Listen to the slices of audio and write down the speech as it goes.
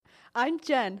I'm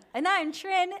Jen. And I'm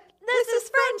Trin. This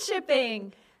is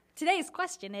Friendshipping. Today's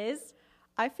question is,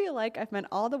 I feel like I've met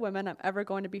all the women I'm ever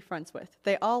going to be friends with.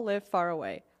 They all live far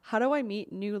away. How do I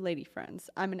meet new lady friends?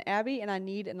 I'm an Abby and I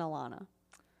need an Alana.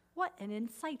 what an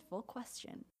insightful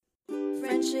question.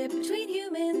 Friendship between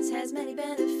humans has many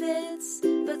benefits,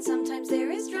 but sometimes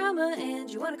there is drama and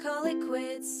you want to call it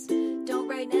quits. Don't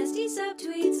write nasty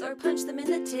subtweets or punch them in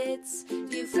the tits.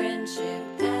 View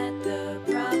friendship at the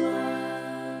problem.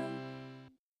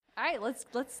 All right, let's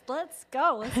go. Let's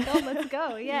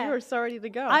go. Yeah. You are so ready to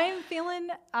go. I am feeling,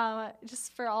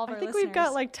 just for all of our I think listeners. we've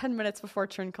got like 10 minutes before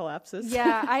Trin collapses.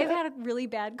 Yeah, I've had a really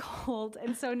bad cold,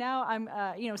 and so now I'm,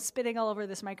 spitting all over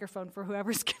this microphone for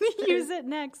whoever's going to use it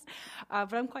next.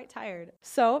 But I'm quite tired.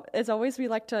 So, as always, we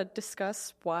like to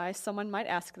discuss why someone might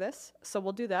ask this. So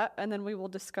we'll do that, and then we will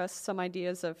discuss some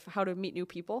ideas of how to meet new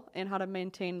people and how to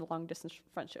maintain long-distance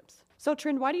friendships. So,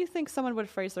 Trin, why do you think someone would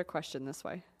phrase their question this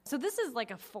way? So this is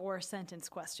like a 4-sentence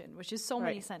question, which is so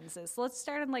many Right. sentences. So let's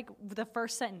start in like the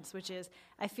first sentence, which is,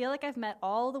 I feel like I've met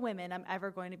all the women I'm ever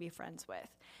going to be friends with.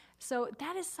 So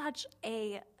that is such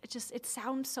it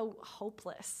sounds so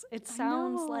hopeless. It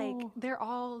sounds like they're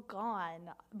all gone.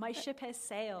 My ship has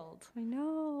sailed. I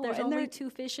know. There's and only they're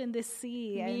 2 fish in this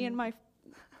sea. me and my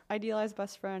idealized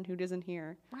best friend who isn't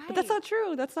here. But Right. that's not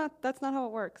true. That's not how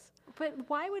it works. But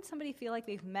why would somebody feel like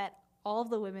they've met all of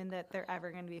the women that they're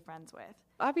ever going to be friends with?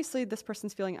 Obviously, this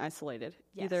person's feeling isolated,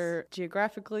 Yes. either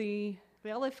geographically.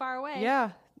 We all live far away.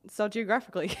 Yeah, so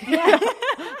geographically.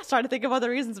 I was trying to think of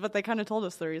other reasons, but they kind of told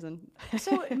us the reason.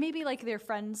 So maybe like their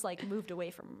friends like moved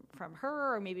away from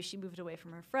her, or maybe she moved away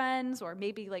from her friends, or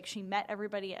maybe like she met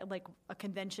everybody at like a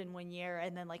convention one year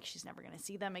and then like she's never going to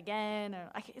see them again.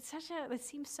 Or, like, it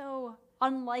seems so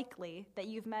unlikely that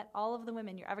you've met all of the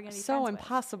women you're ever going to be So friends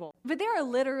impossible. with. But there are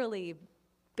literally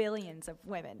billions of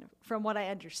women, from what I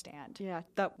understand. Yeah,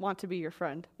 that want to be your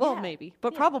friend. Well, Yeah. maybe,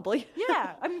 but Yeah. probably.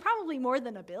 Yeah, I mean probably more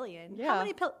than a billion. Yeah. How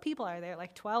many people are there?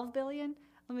 Like 12 billion?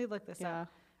 Let me look this Yeah. up.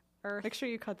 Earth. Make sure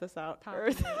you cut this out.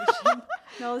 Population.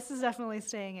 No, this is definitely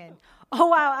staying in. Oh,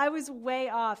 wow. I was way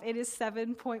off. It is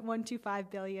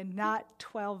 7.125 billion, not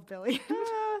 12 billion.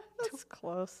 That's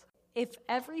close. If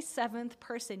every 7th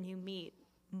person you meet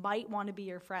might want to be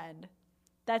your friend,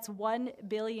 that's 1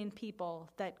 billion people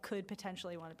that could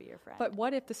potentially want to be your friend. But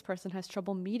what if this person has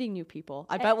trouble meeting new people?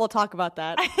 I bet we'll talk about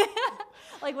that.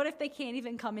 like, what if they can't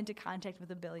even come into contact with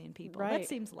 1 billion people? Right. That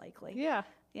seems likely. Yeah.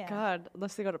 Yeah. God,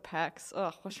 unless they go to PAX.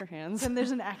 Ugh, wash your hands. Then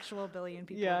there's an actual billion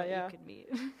people Yeah, that yeah. you could meet.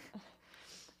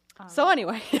 So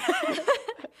anyway.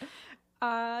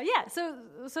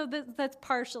 That's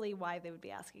partially why they would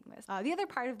be asking this. The other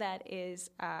part of that is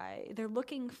they're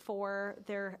looking for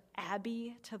their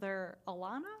Abby to their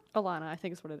Alana. Alana, I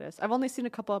think is what it is. I've only seen a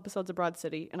couple episodes of Broad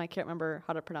City, and I can't remember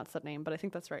how to pronounce that name, but I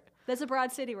think that's right. That's a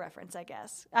Broad City reference, I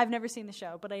guess. I've never seen the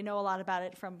show, but I know a lot about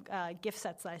it from gift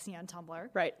sets that I see on Tumblr.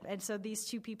 Right. And so these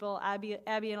two people, Abby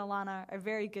and Alana, are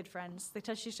very good friends. They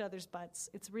touch each other's butts.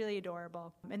 It's really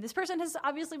adorable. And this person has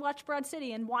obviously watched Broad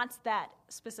City and wants that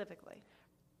specifically.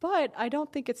 But I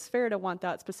don't think it's fair to want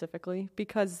that specifically,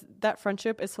 because that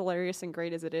friendship, as hilarious and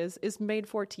great as it is made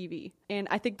for TV. And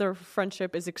I think their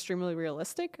friendship is extremely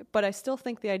realistic, but I still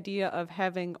think the idea of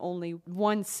having only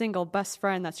one single best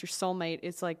friend that's your soulmate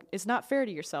is not fair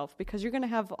to yourself, because you're going to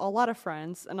have a lot of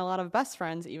friends and a lot of best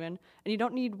friends even, and you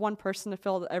don't need one person to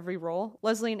fill every role.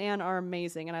 Leslie and Anne are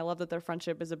amazing, and I love that their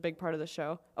friendship is a big part of the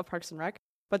show, of Parks and Rec.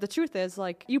 But the truth is,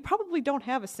 like, you probably don't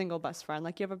have a single best friend.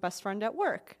 Like, you have a best friend at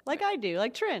work, like I do,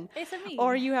 like Trin. It's a me.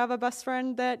 Or you have a best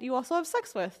friend that you also have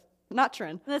sex with. Not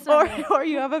Trin. That's not me. Or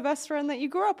you have a best friend that you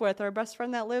grew up with, or a best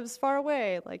friend that lives far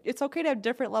away. Like, it's okay to have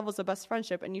different levels of best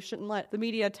friendship, and you shouldn't let the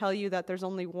media tell you that there's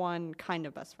only one kind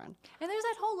of best friend. And there's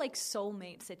that whole like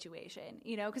soulmate situation,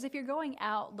 because if you're going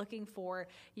out looking for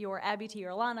your Abby to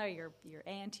your Alana, your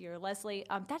Anne to your Leslie,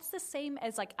 that's the same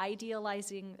as like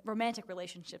idealizing romantic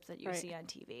relationships that you Right. see on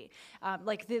TV.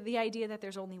 Like the idea that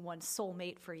there's only one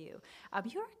soulmate for you.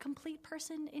 You're a complete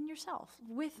person in yourself,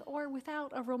 with or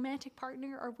without a romantic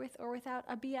partner, or with or without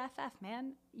a BFF,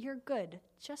 man. You're good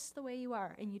just the way you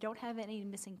are, and you don't have any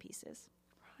missing pieces.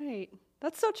 Right.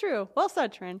 That's so true. Well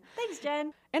said, Trin. Thanks,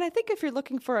 Jen. And I think if you're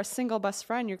looking for a single best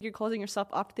friend, you're closing yourself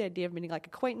off to the idea of meeting like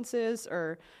acquaintances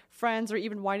or friends, or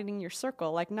even widening your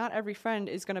circle. Like, not every friend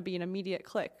is going to be an immediate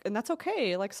click, and that's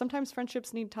okay. Like, sometimes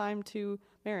friendships need time to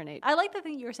marinate. I like the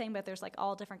thing you were saying about there's like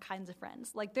all different kinds of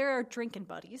friends. Like, there are drinking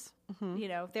buddies.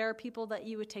 There are people that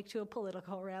you would take to a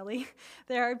political rally.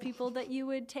 There are people that you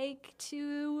would take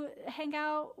to hang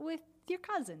out with your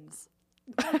cousins.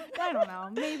 I don't know.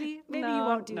 Maybe you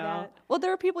won't do that. Well,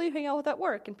 there are people you hang out with at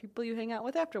work and people you hang out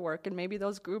with after work, and maybe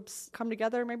those groups come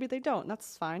together, maybe they don't.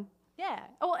 That's fine. Yeah.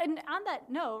 Oh, and on that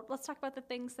note, let's talk about the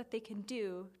things that they can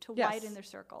do to Yes. widen their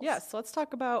circles. Yes, so let's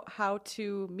talk about how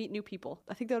to meet new people.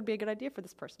 I think that would be a good idea for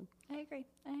this person. I agree.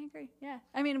 Yeah.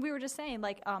 I mean, we were just saying,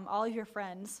 like, all of your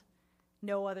friends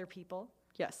know other people.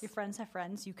 Yes. Your friends have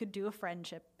friends. You could do a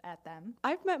friendship at them.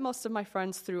 I've met most of my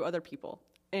friends through other people,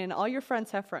 and all your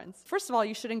friends have friends. First of all,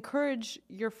 you should encourage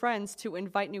your friends to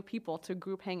invite new people to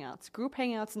group hangouts. Group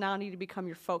hangouts now need to become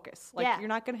your focus. Like, Yeah. you're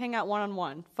not going to hang out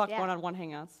one-on-one. Fuck Yeah. one-on-one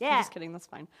hangouts. Yeah. I'm just kidding, that's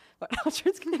fine. But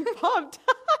Alger's getting pumped.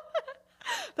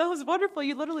 That was wonderful.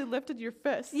 You literally lifted your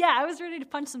fist. Yeah, I was ready to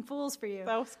punch some fools for you.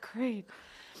 That was great.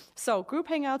 So group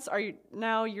hangouts are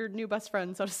now your new best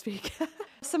friend, so to speak.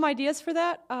 Some ideas for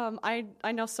that.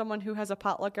 I know someone who has a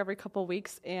potluck every couple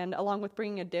weeks, and along with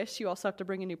bringing a dish, you also have to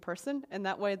bring a new person, and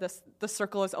that way the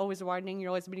circle is always widening. You're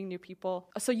always meeting new people.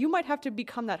 So you might have to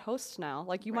become that host now.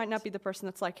 Like, you might not be the person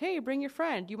that's like, hey, bring your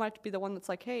friend. You might be the one that's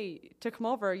like, hey, to come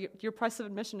over, your price of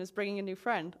admission is bringing a new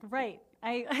friend. Right.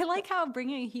 I like how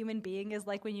bringing a human being is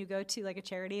like when you go to like a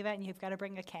charity event and you've got to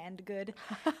bring a canned good.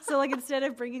 So like instead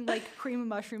of bringing like cream of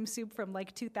mushroom soup from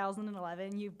like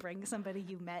 2011, you bring somebody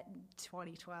you met in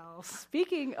 2012.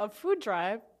 Speaking of food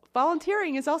drive,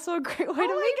 volunteering is also a great way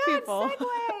to meet people.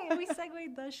 Segue! We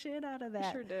segued the shit out of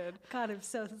that. Sure did. God, I'm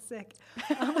so sick.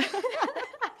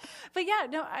 But yeah,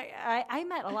 no, I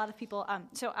met a lot of people.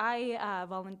 So I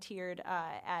volunteered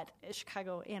at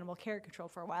Chicago Animal Care Control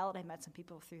for a while, and I met some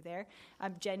people through there.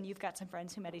 Jen, you've got some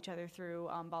friends who met each other through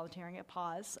volunteering at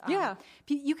PAWS. Yeah.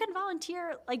 You can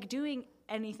volunteer like doing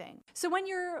anything. So when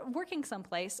you're working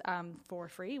someplace for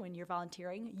free, when you're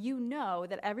volunteering, you know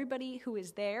that everybody who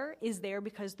is there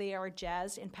because they are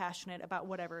jazzed and passionate about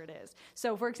whatever it is.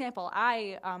 So for example,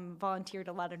 I volunteered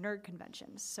a lot of nerd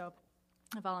conventions. So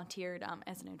I volunteered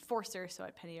as an enforcer, so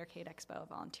at Penny Arcade Expo, I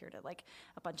volunteered at like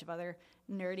a bunch of other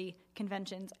nerdy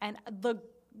conventions. And the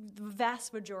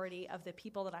vast majority of the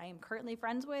people that I am currently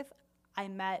friends with, I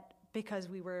met because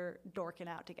we were dorking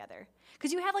out together.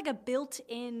 Because you have like a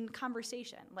built-in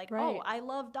conversation. Like, Right. oh, I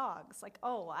love dogs. Like,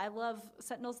 oh, I love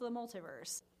Sentinels of the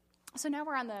Multiverse. So now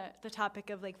we're on the topic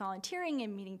of like volunteering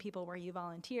and meeting people where you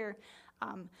volunteer.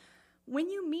 When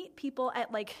you meet people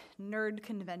at like nerd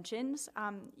conventions,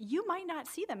 you might not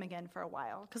see them again for a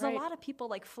while because Right. a lot of people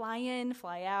like fly in,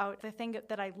 fly out. The thing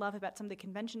that I love about some of the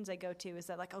conventions I go to is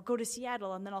that like I'll go to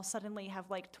Seattle and then I'll suddenly have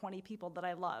like 20 people that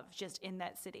I love just in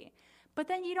that city. But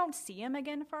then you don't see them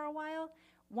again for a while.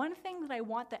 One thing that I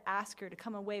want the asker to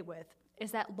come away with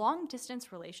is that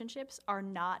long-distance relationships are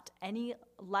not any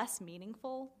less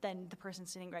meaningful than the person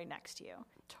sitting right next to you.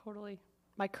 Totally.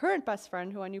 My current best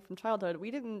friend, who I knew from childhood,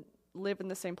 we didn't live in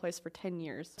the same place for 10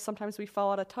 years. Sometimes we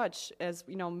fall out of touch, as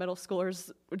middle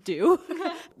schoolers do.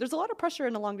 There's a lot of pressure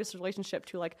in a long-distance relationship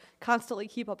to like constantly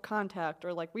keep up contact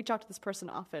or like reach out to this person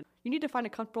often. You need to find a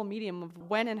comfortable medium of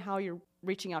when and how you're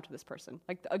reaching out to this person.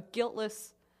 Like a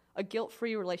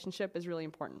guilt-free relationship is really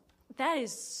important. That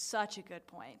is such a good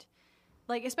point.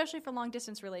 Like, especially for long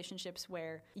distance relationships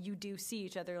where you do see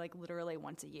each other like literally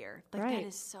once a year. Like Right. that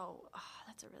is so,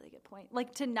 that's a really good point.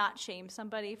 Like to not shame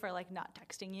somebody for like not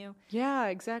texting you. Yeah,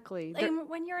 exactly. Like,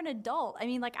 when you're an adult, I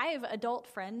mean, like I have adult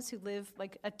friends who live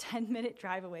like a 10-minute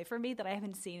drive away from me that I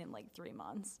haven't seen in like 3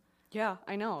 months. Yeah,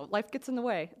 I know. Life gets in the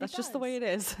way. That's just the way it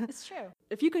is. It's true.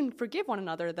 If you can forgive one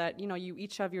another that, you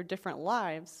each have your different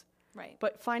lives, Right.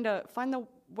 but find the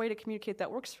way to communicate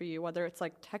that works for you, whether it's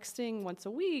like texting once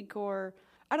a week or,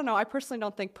 I don't know, I personally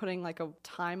don't think putting like a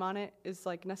time on it is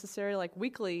like necessary. Like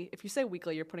weekly, if you say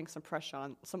weekly, you're putting some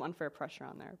unfair pressure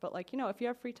on there. But like, if you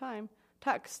have free time,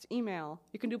 text, email,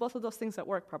 you can do both of those things at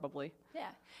work probably. Yeah.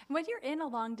 And when you're in a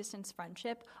long distance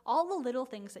friendship, all the little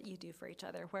things that you do for each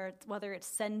other, whether it's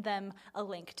send them a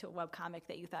link to a webcomic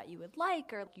that you thought you would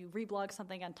like, or you reblog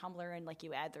something on Tumblr and like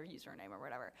you add their username or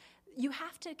whatever, you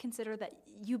have to consider that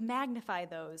you magnify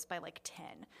those by like 10.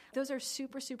 Those are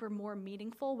super, super more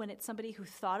meaningful when it's somebody who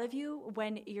thought of you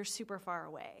when you're super far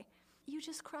away. You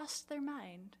just crossed their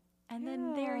mind, and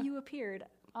then there you appeared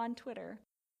on Twitter.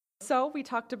 So we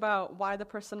talked about why the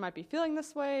person might be feeling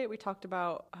this way. We talked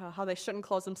about how they shouldn't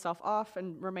close themselves off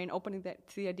and remain open to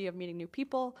the idea of meeting new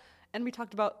people. And we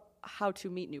talked about how to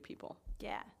meet new people.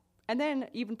 Yeah. And then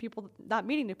even people not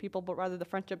meeting new people, but rather the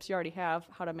friendships you already have,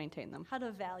 how to maintain them. How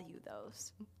to value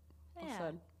those. Well Yeah.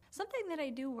 said. Something that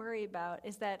I do worry about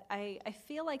is that I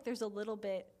feel like there's a little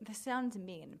bit, this sounds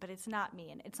mean, but it's not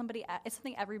mean. It's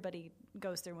something everybody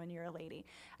goes through when you're a lady.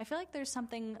 I feel like there's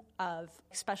something of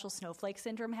special snowflake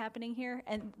syndrome happening here.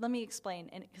 And let me explain,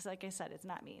 because like I said, it's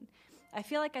not mean. I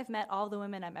feel like I've met all the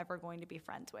women I'm ever going to be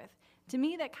friends with. To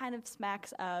me, that kind of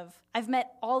smacks of, I've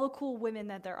met all the cool women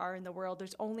that there are in the world.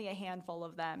 There's only a handful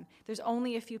of them. There's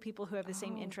only a few people who have the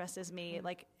same interests as me.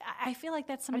 Like, I feel like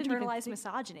that's some internalized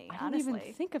misogyny, honestly. I didn't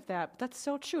even think of that, but that's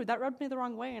so true. That rubbed me the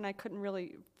wrong way, and I couldn't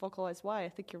really vocalize why. I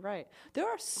think you're right. There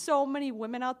are so many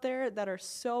women out there that are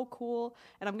so cool,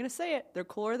 and I'm going to say it, they're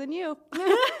cooler than you.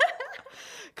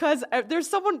 Because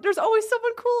there's always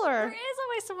someone cooler. There is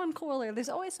always someone cooler. There's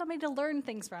always somebody to learn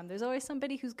things from. There's always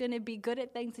somebody who's going to be good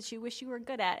at things that you wish you were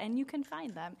good at, and you can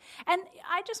find them. And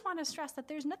I just want to stress that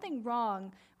there's nothing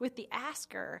wrong with the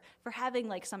asker for having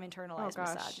like some internalized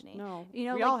misogyny. No, you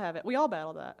know, we all have it. We all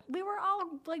battle that. We were all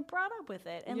like brought up with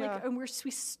it, and like, and we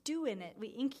stew in it. We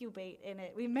incubate in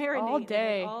it. We marinate all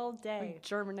day. in it all day. We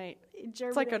germinate.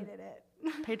 It's like a in it.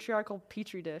 patriarchal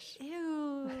petri dish.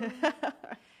 Ew.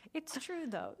 It's true,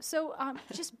 though. So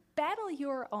just battle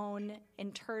your own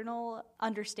internal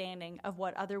understanding of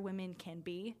what other women can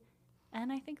be,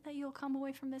 and I think that you'll come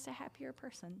away from this a happier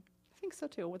person. I think so,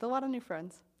 too, with a lot of new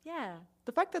friends. Yeah.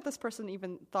 The fact that this person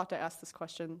even thought to ask this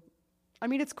question, I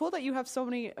mean, it's cool that you have so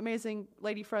many amazing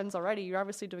lady friends already. You're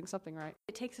obviously doing something right.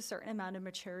 It takes a certain amount of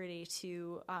maturity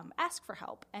to ask for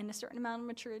help, and a certain amount of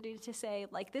maturity to say,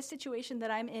 like, this situation that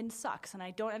I'm in sucks, and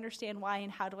I don't understand why,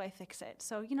 and how do I fix it?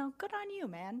 So, you know, good on you,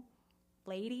 man.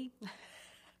 Lady.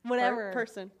 Whatever.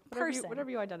 Person. Whatever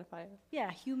you identify as.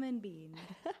 Yeah, human being.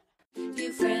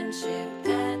 View friendship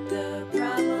at the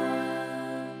problem.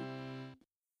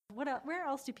 Where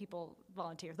else do people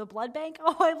volunteer? The blood bank?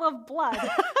 Oh, I love blood.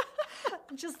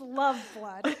 Just love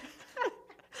blood.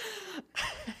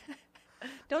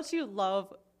 Don't you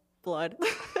love blood?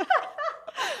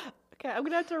 Okay, I'm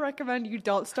going to have to recommend you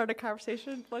don't start a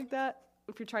conversation like that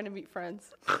if you're trying to meet friends.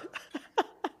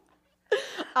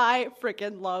 I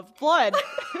freaking love blood.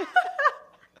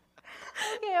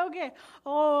 Okay.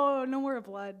 Oh, no more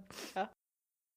blood. Yeah.